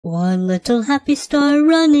One little happy star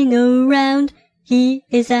running around. He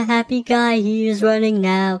is a happy guy, he is running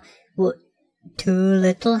now. Two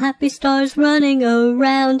little happy stars running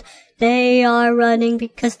around. They are running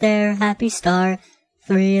because they're happy star.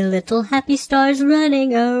 Three little happy stars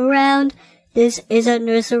running around. This is a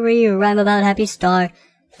nursery rhyme about happy star.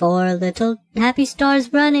 Four little happy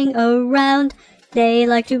stars running around. They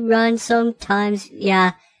like to run sometimes,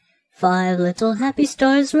 yeah. Five little happy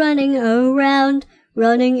stars running around,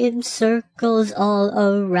 running in circles all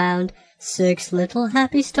around. Six little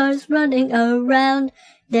happy stars running around.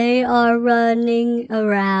 They are running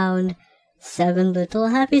around. Seven little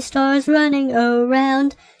happy stars running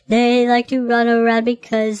around. They like to run around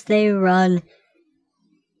because they run.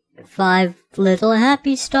 Five little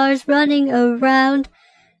happy stars running around.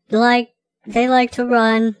 They like to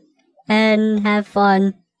run and have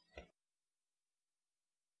fun.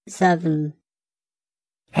 7.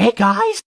 Hey guys,